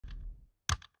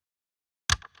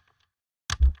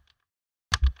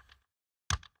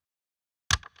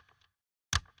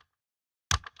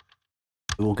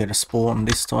we'll get a spawn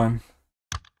this time.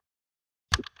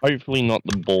 Hopefully not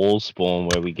the ball spawn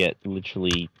where we get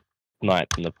literally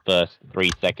sniped in the first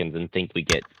 3 seconds and think we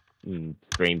get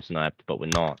stream sniped, but we're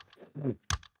not.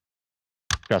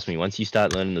 Trust me, once you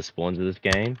start learning the spawns of this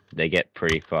game, they get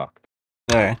pretty fucked.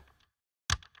 Yeah.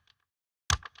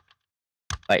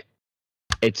 Like,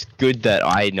 it's good that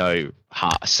I know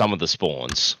some of the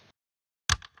spawns.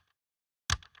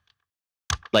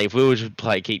 Like, if we were to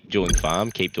play, keep doing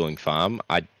farm,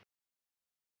 I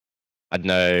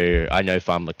know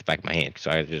farm like the back of my hand because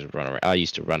I just run around. I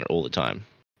used to run it all the time.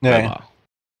 Yeah. Mobile.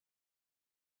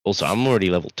 Also, I'm already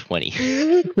level 20.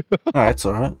 Oh, it's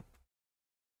alright.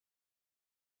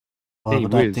 Well, Hey, I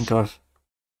don't Wiz. think I've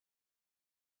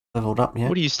leveled up yet.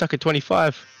 What are you stuck at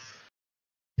 25?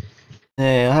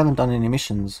 Yeah, I haven't done any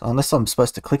missions. Unless I'm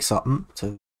supposed to click something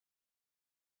to...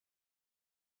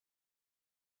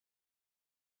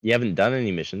 You haven't done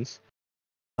any missions?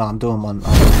 No, I'm doing one.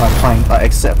 I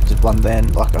accepted one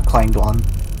then, like I claimed one.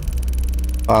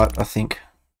 But I think...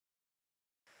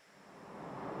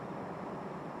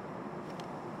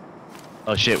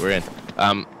 Oh shit, we're in.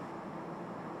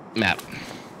 Map.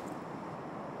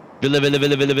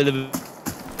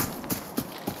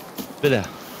 Villa.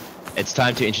 It's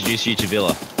time to introduce you to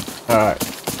Villa.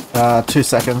 Alright. 2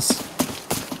 seconds.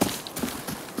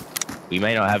 We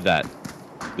may not have that.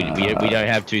 We don't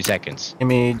have 2 seconds.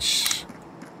 Image.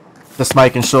 Just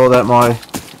making sure that my...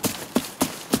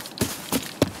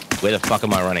 Where the fuck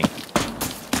am I running?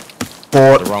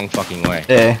 Port. The wrong fucking way.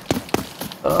 Yeah.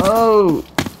 Oh!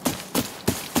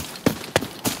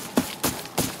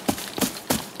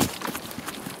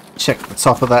 Check the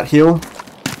top of that hill.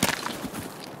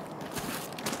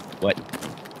 What?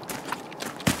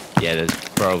 Yeah, there's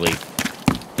probably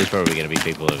gonna be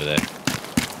people over there.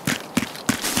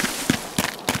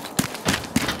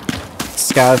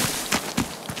 Scav.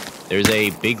 There's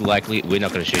a big likelihood. We're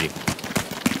not gonna shoot him.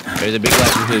 There's a big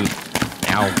likelihood.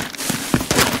 Ow.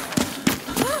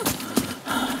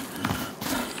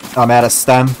 I'm out of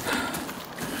stam.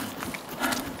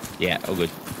 Yeah, all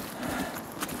good.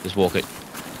 Just walk it.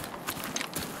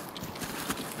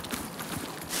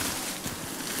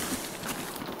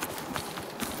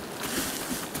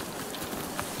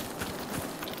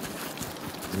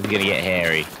 This is gonna get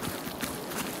hairy.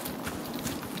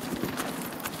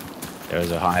 There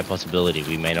is a high possibility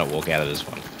we may not walk out of this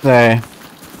one. Yeah.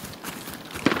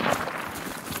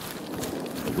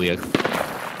 But we are.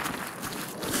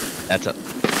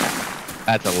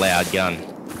 That's a loud gun.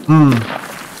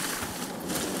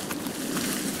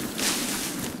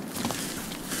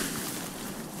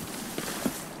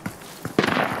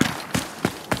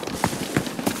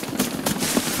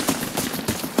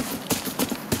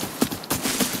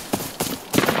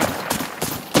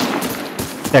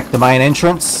 Check the main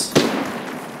entrance.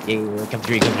 Yeah, come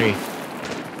through.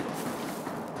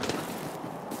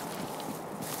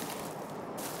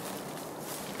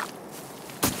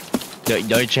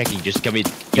 No checking, just come in.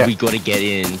 Yeah. We gotta get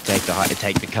in and take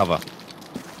the cover.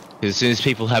 Because as soon as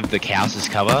people have the cows as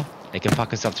cover, they can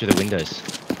fuck us up through the windows.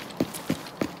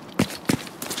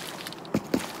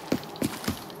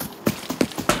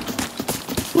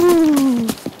 Woo.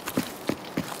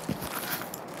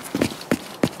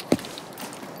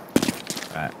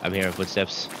 Alright, I'm hearing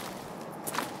footsteps.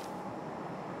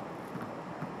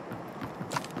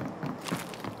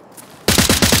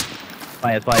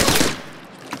 Fire.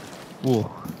 Ooh.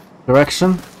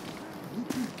 Direction.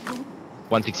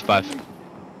 165.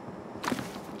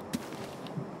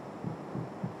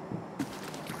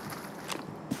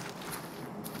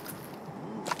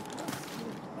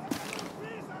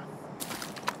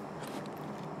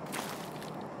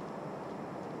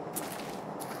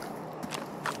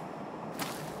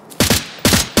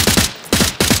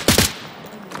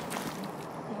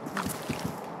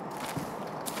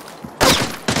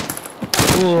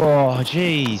 Oh,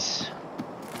 jeez.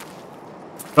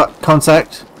 Got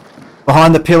contact.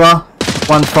 Behind the pillar.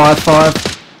 155.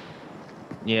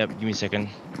 Yep, give me a second.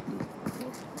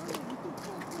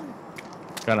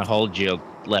 Trying to hold your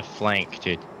left flank,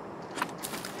 dude.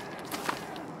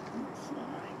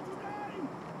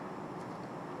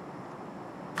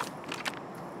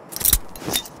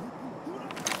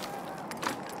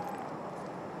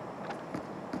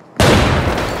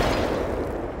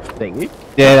 Thank you.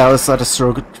 Yeah, that was, I just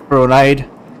threw a grenade.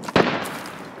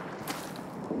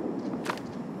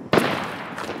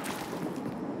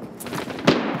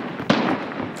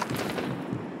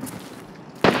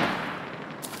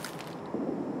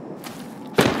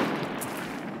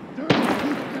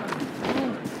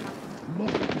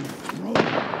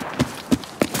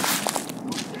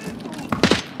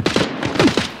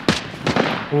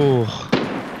 Oh.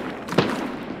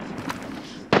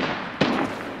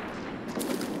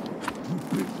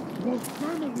 Yeah,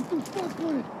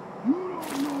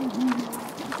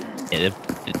 this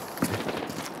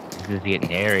is getting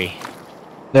hairy.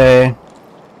 There.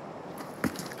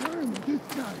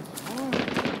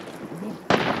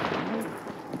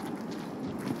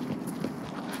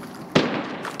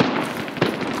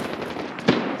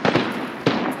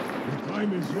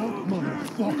 Time is up,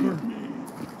 motherfucker.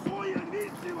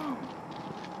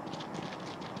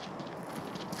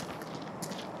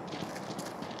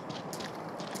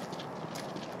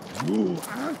 You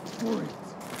asked for it.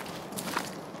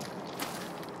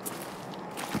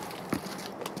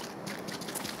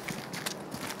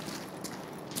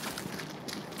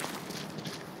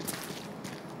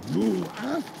 You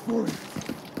asked for it.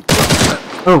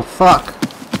 Oh fuck.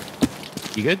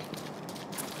 You good?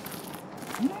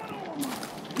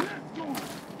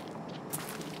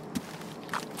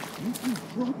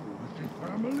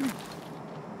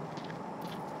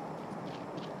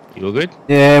 You all good?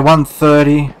 Yeah,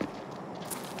 130.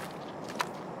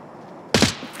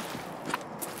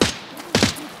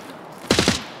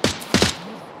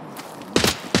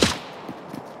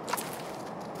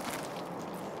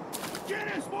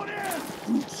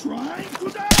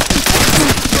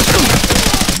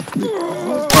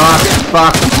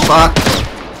 Fuck.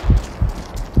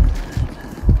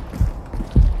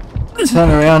 Turn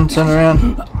around.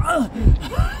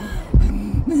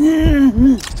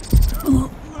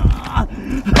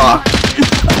 Fuck.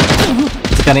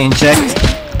 It's gonna inject.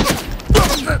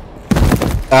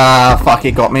 Fuck,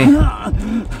 it got me.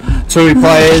 2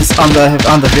 players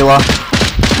under villa.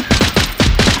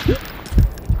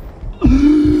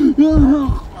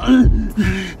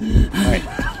 Right.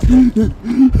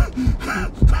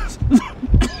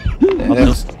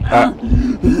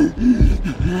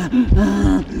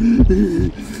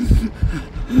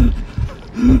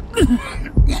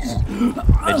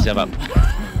 Pick yourself up.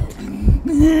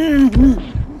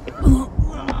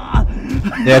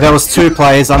 Yeah, there was 2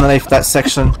 players underneath that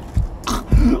section.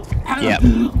 Yeah.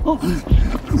 Did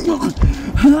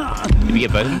we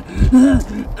get both of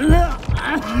them?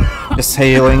 Just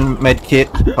healing, medkit.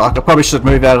 Fuck, I probably should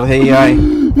move out of here, eh?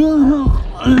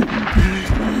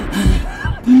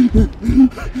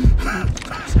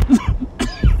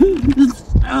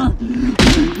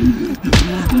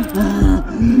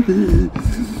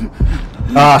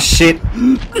 Ah, shit.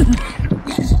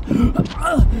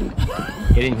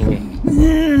 Get in here.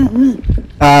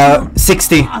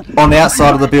 60 on the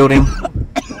outside of the building.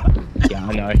 Yeah,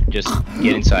 I know. Just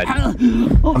get inside.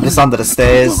 I'm just under the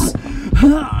stairs.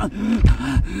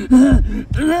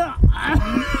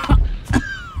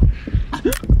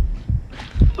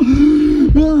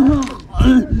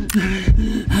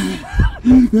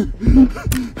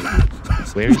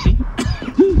 Where is he?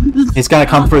 He's gonna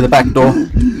come through the back door.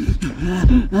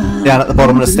 Down at the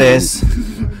bottom of the stairs.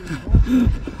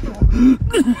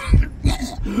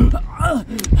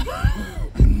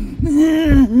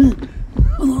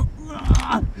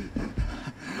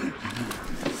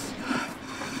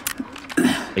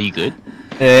 Are you good?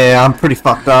 Yeah, I'm pretty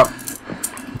fucked up.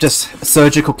 Just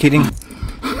surgical kitting.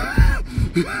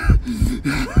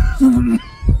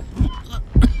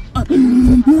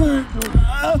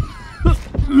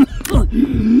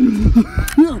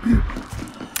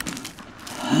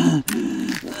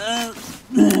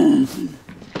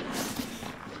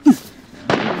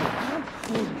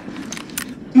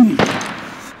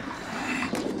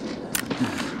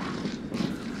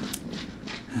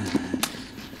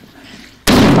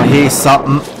 I hear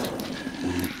something.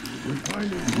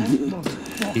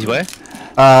 He's where?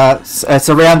 It's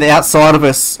around the outside of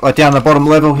us, like down the bottom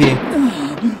level here.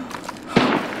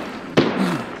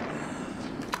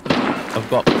 I've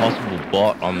got possible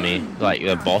bot on me, like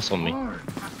a boss on me.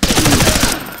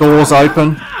 Doors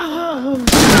open.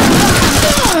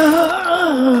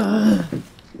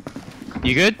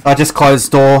 You good? I just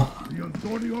closed door.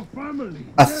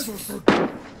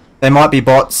 They might be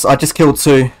bots. I just killed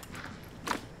 2.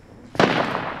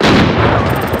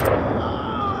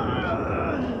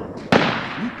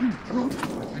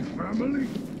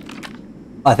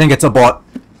 I think it's a bot.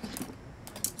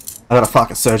 I got a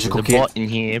fucking surgical There's a kit. bot in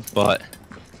here, but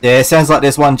Yeah, it sounds like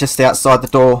there's one just outside the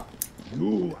door.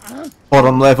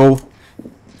 Bottom level.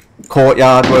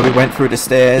 Courtyard where we went through the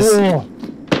stairs. oh.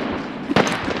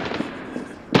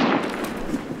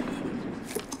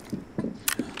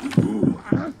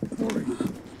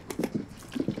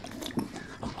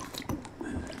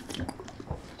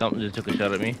 Something just took a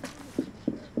shot at me.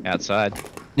 Outside.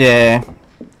 Yeah.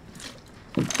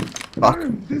 Fuck.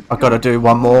 I gotta do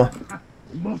one more.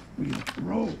 Must be a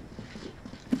pro.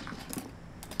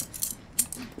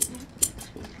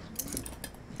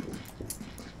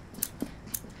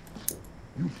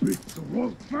 You picked the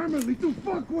wrong family to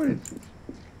fuck with!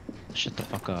 Shut the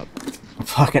fuck up. I'm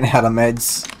fucking out of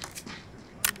meds.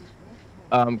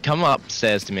 Come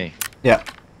upstairs to me. Yeah.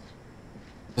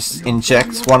 Just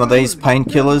inject one of these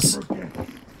painkillers.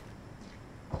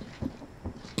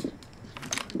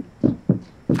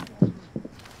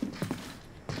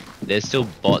 There's still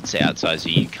bots outside, so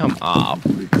you come up.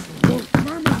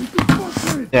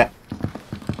 Yeah.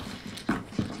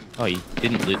 Oh, you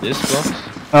didn't loot this box?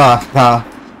 Ah, nah.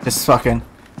 Just fucking.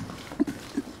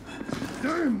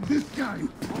 Damn, this guy!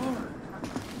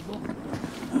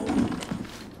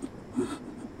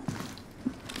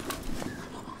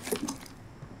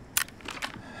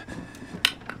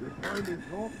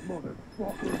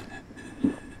 Motherfucker!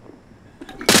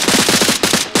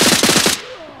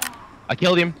 I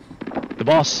killed him. The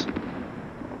boss.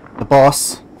 The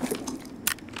boss.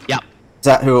 Yep. Is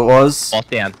that who it was? Boss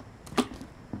down.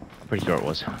 I'm pretty sure it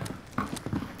was.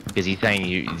 Because he's saying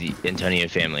you, the Antonio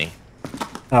family.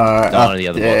 Alright. None of the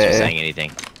other bots were saying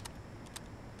anything.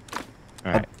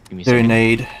 Alright, give me a Do second.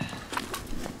 need.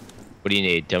 What do you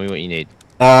need? Tell me what you need.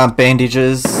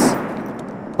 Bandages.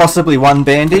 Possibly one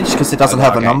bandage, because it doesn't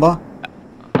have a Okay. number.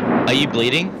 Are you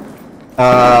bleeding?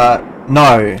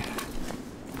 No.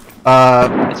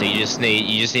 So you just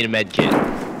need a med kit.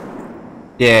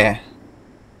 Yeah.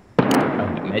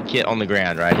 Med kit on the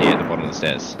ground right here at the bottom of the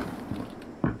stairs.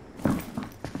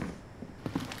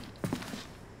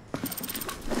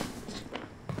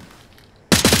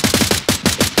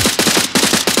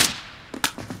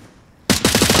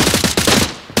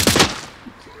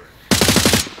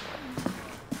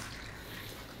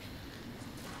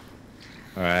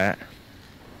 Alright.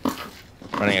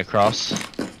 Running across.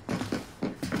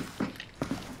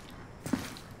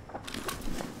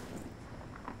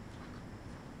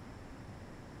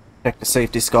 Check to see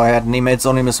if this guy had any meds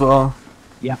on him as well.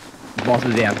 Yeah. Boss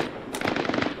is down.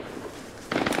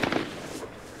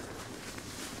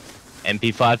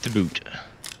 MP5 to boot.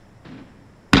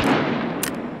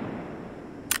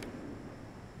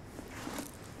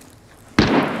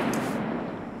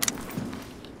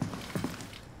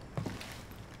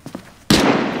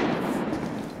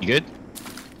 You good?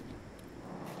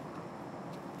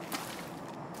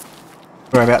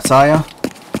 Whereabouts are you?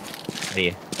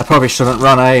 Here. I probably shouldn't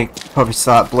run, eh? Probably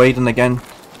start bleeding again.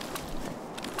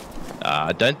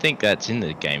 I don't think that's in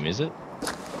the game, is it?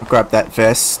 Grab that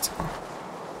vest.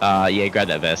 Yeah, grab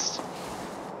that vest.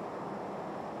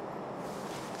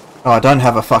 Oh, I don't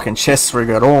have a fucking chest rig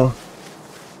at all.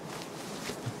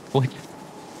 What?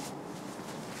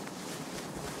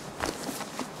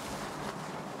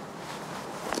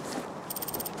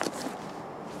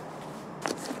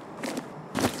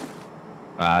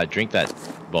 Drink that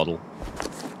bottle.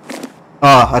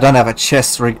 Oh, I don't have a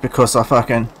chest rig because I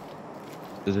fucking...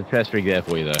 There's a chest rig there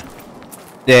for you, though.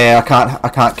 Yeah, I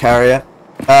can't carry it.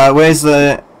 Where's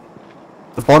the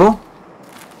bottle?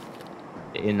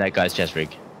 In that guy's chest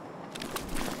rig.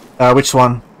 Which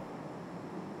one?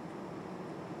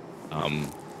 One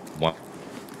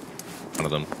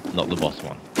of them, not the boss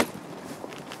one.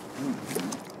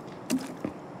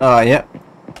 Oh, yep.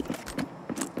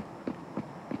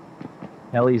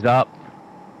 Heli's up.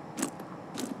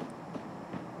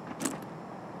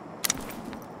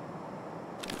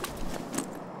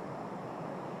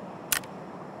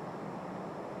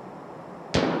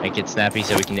 Make it snappy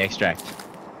so we can extract.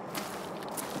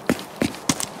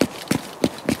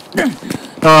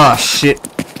 Oh, shit.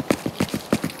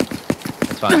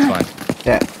 It's fine, it's fine.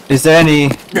 Yeah. Is there any...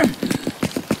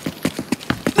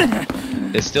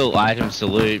 There's still items to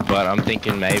loot, but I'm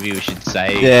thinking maybe we should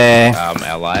save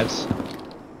our lives.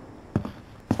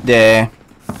 Yeah.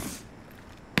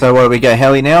 So what, do we go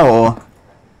heli now, or...?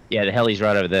 Yeah, the heli's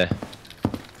right over there.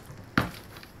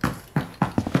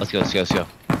 Let's go, let's go, let's go.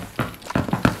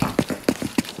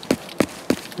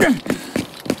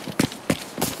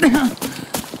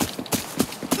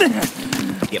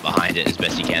 Get behind it as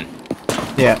best you can.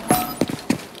 Yeah.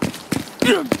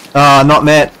 Ah, not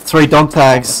met. 3 dog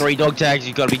tags. 3 dog tags,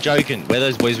 you've got to be joking. Where are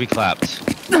those boys we clapped?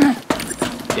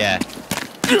 Yeah.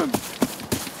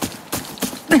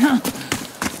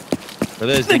 Where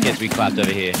are those dickheads we clapped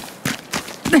over here?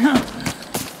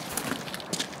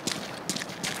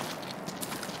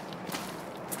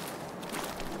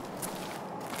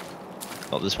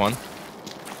 Not this one.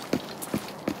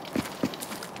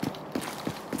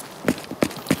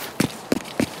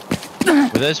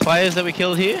 Were those players that we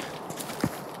killed here?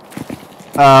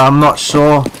 I'm not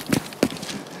sure.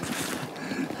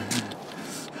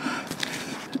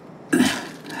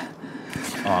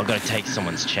 Oh, I've got to take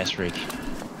someone's chest rig.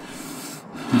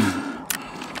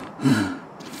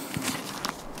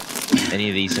 Any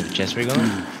of these have chest rig on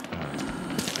them?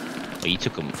 Oh, you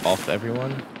took them off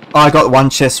everyone? I got one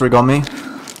chest rig on me.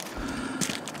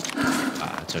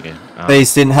 Ah, it's okay.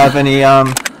 These didn't have any,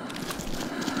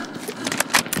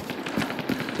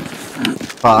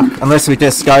 fuck. Unless we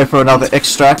just go for another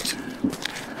extract.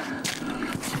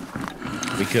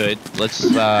 We could. Let's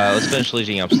finish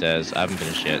looting upstairs. I haven't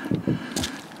finished yet.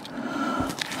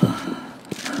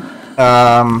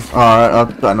 Alright, I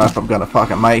don't know if I'm gonna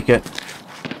fucking make it.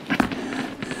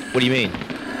 What do you mean?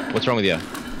 What's wrong with you?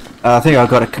 I think I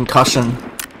got a concussion.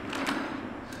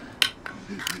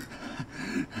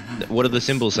 What are the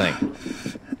symbols saying?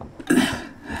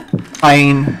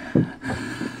 Pain.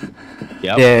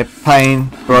 Yep. Yeah,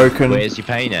 pain, broken. Where's your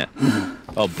pain at?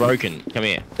 Oh, broken. Come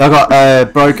here. I got a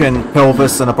broken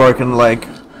pelvis and a broken leg.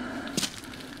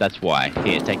 That's why.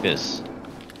 Here, take this.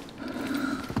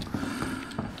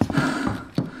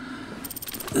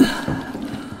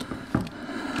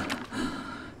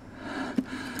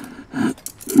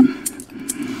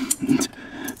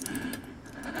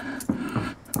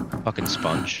 Fucking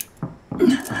sponge.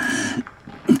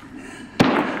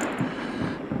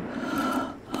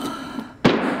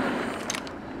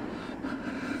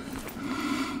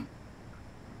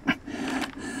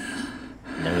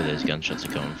 Know where those gunshots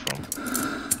are coming from.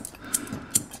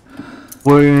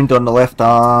 Wound on the left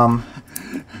arm.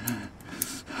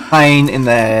 Pain in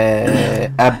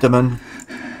the abdomen.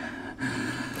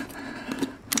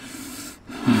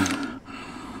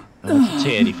 Oh, it's a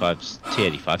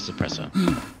T85 suppressor.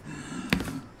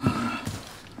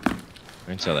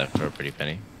 I can sell that for a pretty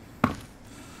penny.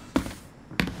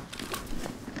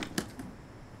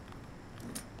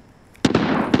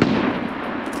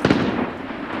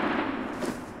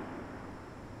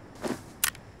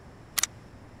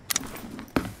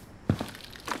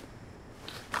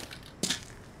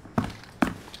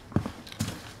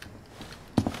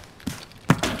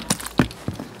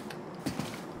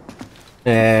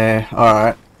 Yeah,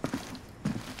 alright.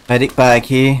 Medic bag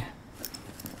here.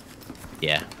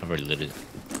 Yeah, I've already looted it.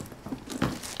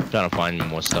 Trying to find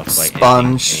more stuff like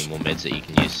Sponge. any more meds that you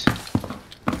can use.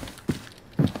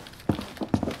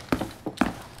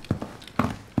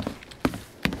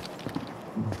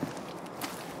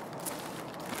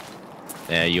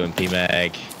 Yeah, UMP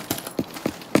mag.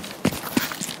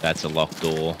 That's a locked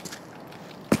door.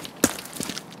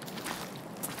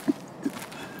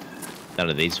 None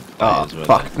of these Oh, players were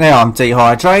fuck. Now I'm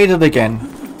dehydrated again.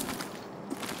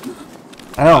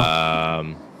 Ow.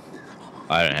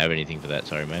 I don't have anything for that,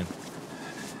 sorry man.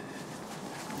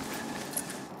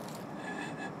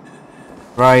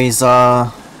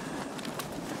 Razor.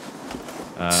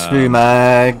 2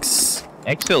 mags.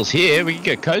 Exfil's here, we can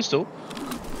go coastal.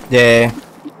 Yeah.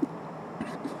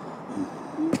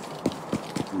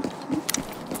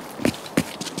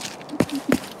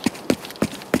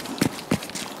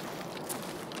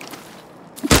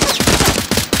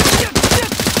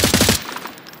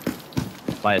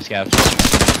 Fire scouts.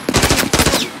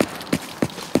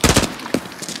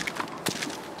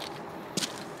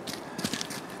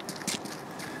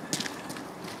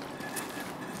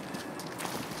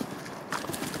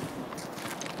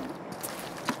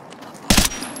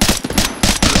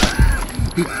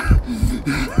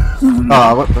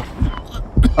 Oh, what the...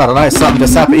 I don't know, something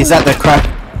just happened. Is that the crack?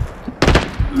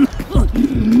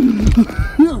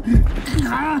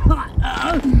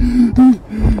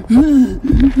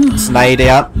 Snade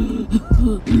out.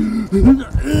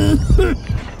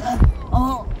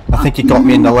 I think he got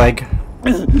me in the leg.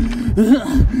 He did.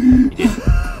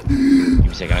 Give me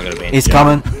a second, I got a bandage. He's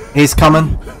coming. He's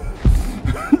coming.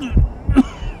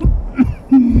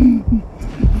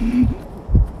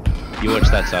 You watch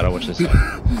that side, I'll watch this side.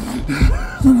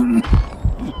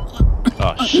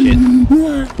 Oh shit.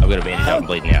 I've got a bandage, I'm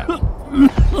bleeding out.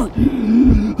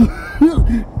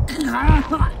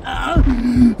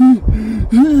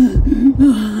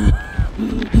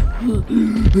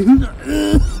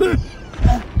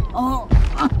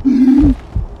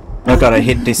 I gotta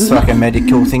hit this fucking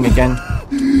medical thing again.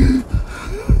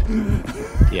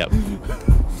 Yep.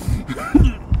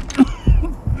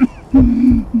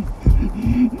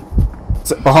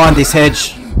 So behind this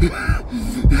hedge.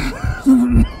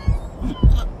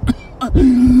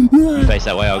 You face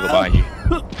that way, I'll go behind you.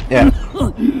 Yeah.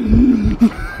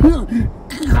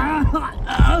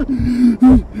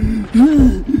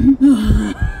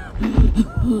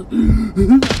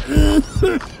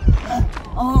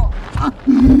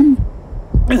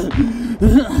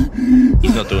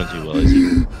 He's not doing too well, is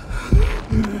he?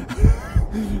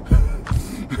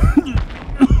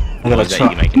 I gotta Is that try.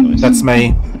 you making noise? That's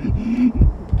me.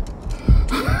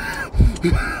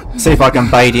 See if I can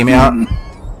bait him out.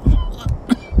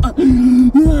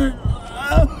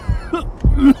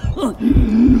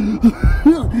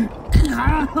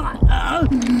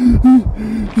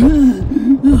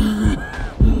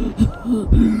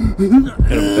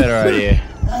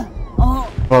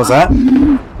 was that?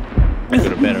 I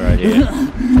got a better idea.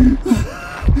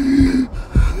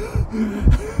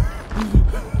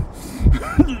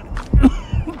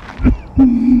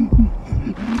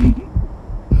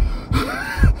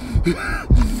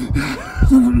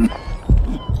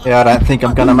 Yeah, I don't think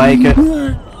I'm gonna make it.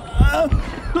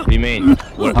 What do you mean?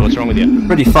 What's wrong with you?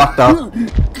 Pretty fucked up.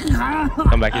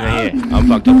 Come back in here. I'm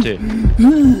fucked up too.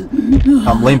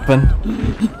 I'm limping.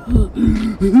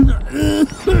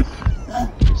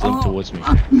 He's limping towards me.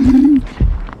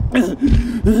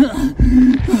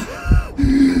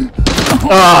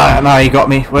 Oh, no, he got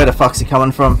me. Where the fuck's he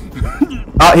coming from?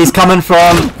 Oh, he's coming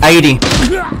from 80.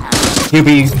 He'll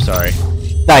be... I'm sorry.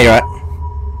 No, you're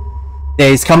right. Yeah,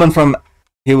 he's coming from...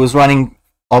 He was running...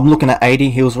 I'm looking at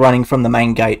 80. He was running from the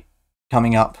main gate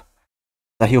coming up.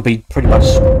 So he'll be pretty much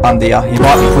under you. He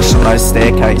might be pushing those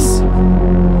staircase.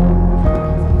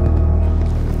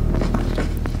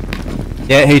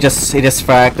 Yeah, he just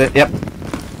fragged it. Yep.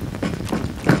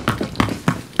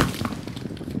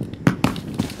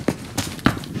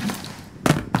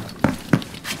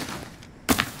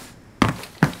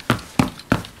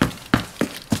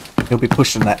 He'll be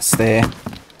pushing that stair.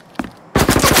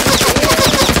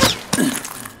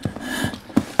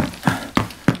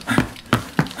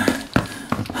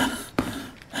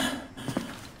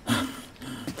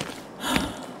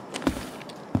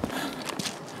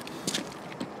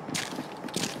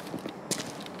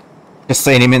 Just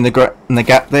seen him in the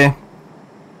gap there.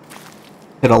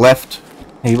 To the left.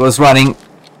 He was running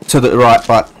to the right,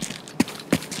 but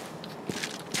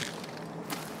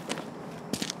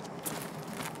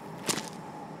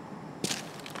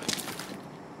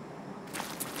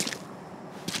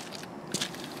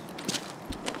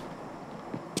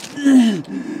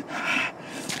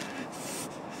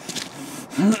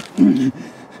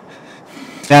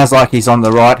sounds like he's on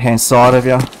the right hand side of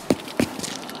you.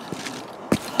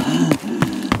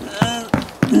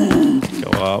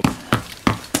 Go up.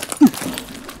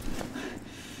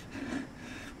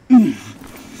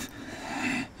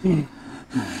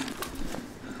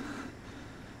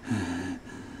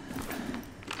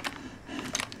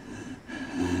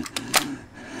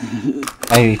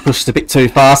 Maybe pushed a bit too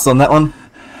fast on that one.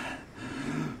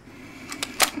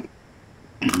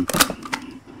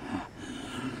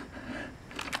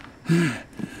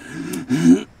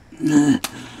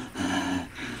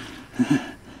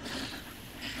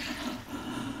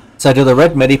 So do the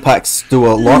red medipacks do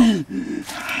a lot?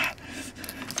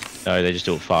 No, they just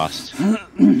do it fast.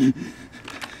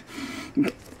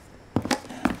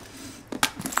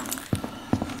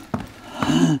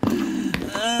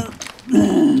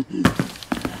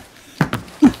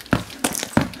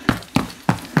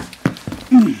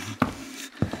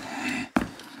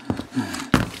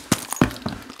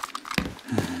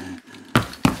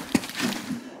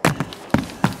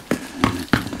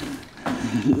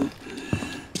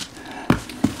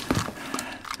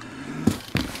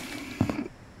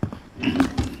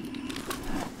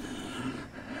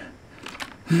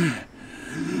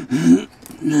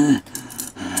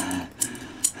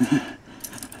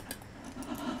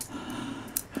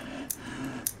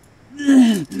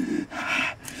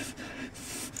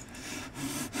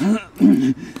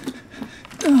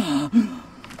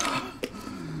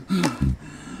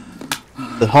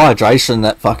 The hydration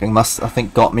that fucking I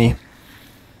think got me.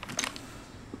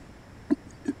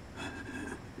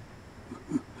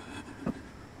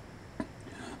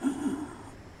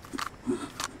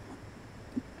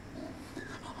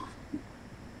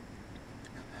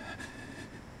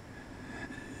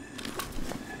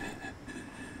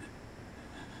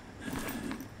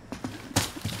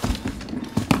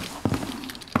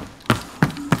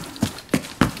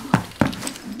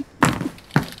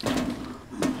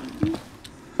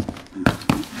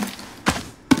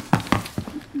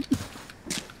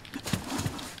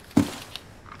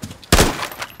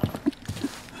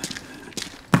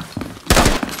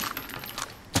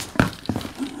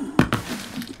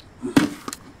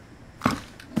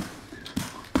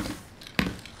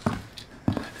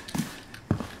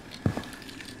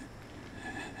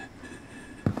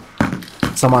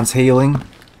 Someone's healing.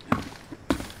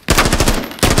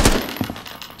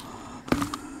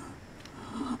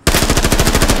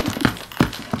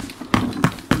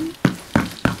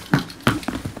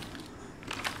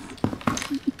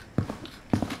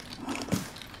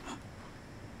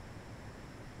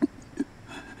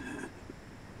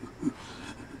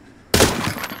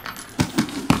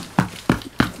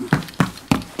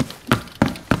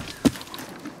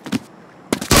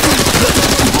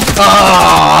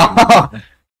 Ah!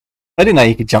 I didn't know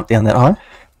you could jump down that high.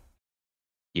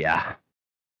 Yeah.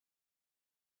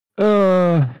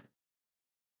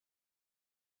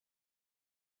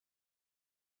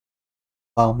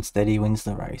 Slow and steady wins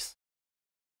the race.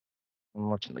 I'm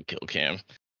watching the kill cam.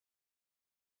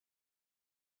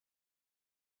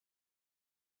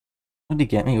 What did he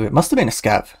get me with? It must have been a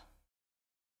scav.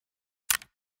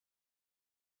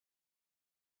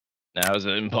 Now is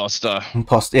an imposter.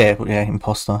 Imposter, yeah,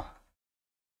 imposter.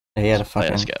 Yeah, he had a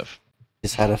fucking, Scav.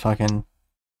 just had a fucking,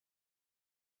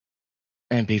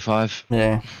 MP5.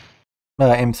 yeah.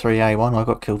 M3A1 I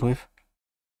got killed with.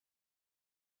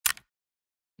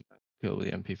 Kill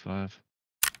with the MP5.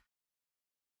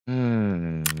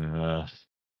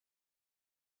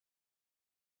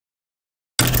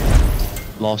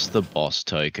 Lost the boss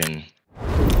token.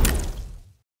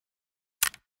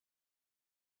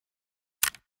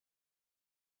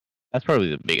 That's probably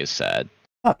the biggest sad.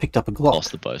 I picked up a Glock.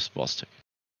 Lost the boss token.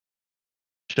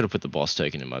 Should have put the boss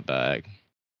token in my bag.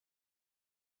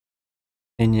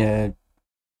 In your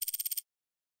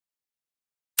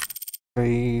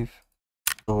retrieve,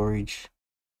 storage.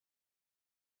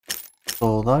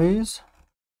 All those.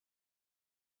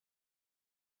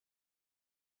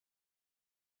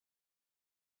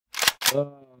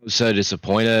 Oh, I'm so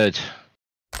disappointed.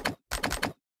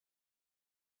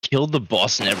 Killed the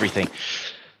boss and everything.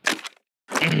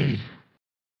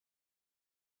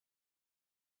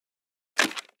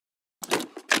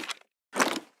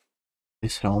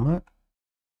 This helmet.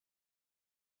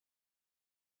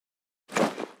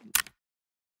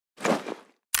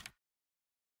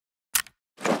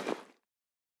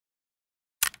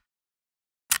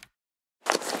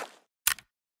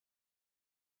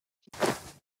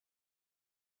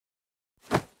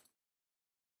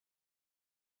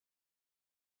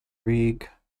 Rig.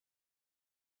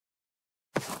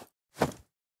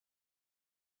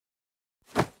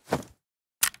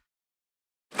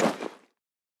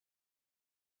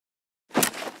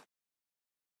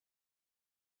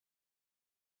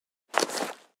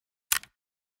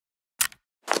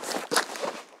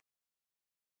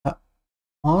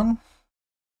 On.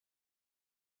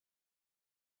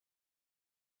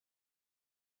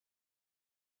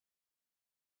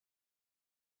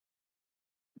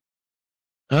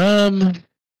 That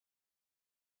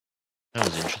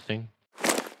was interesting.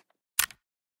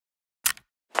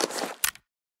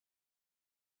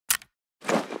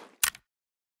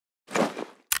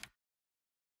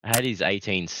 I had his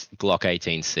Glock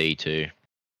 18C too.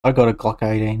 I got a Glock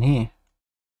 18 here.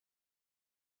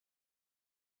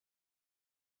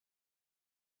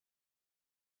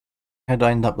 How'd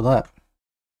I end up with that?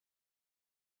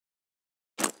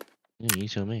 Yeah, you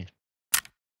tell me.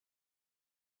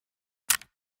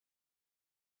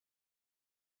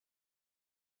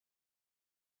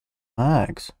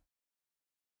 Mags.